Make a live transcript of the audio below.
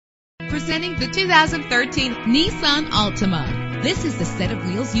Presenting the 2013 Nissan Altima. This is the set of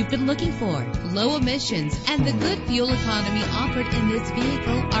wheels you've been looking for. Low emissions and the good fuel economy offered in this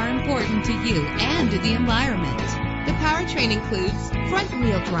vehicle are important to you and to the environment. The powertrain includes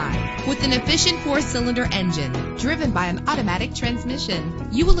front-wheel drive with an efficient 4-cylinder engine driven by an automatic transmission.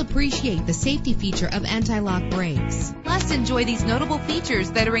 You will appreciate the safety feature of anti-lock brakes. Plus, enjoy these notable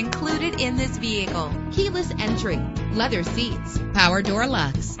features that are included in this vehicle: keyless entry, leather seats, power door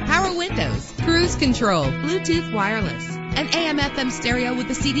locks, power windows, cruise control, Bluetooth wireless, an AM/FM stereo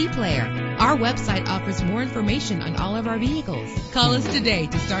with a CD player. Our website offers more information on all of our vehicles. Call us today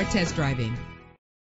to start test driving.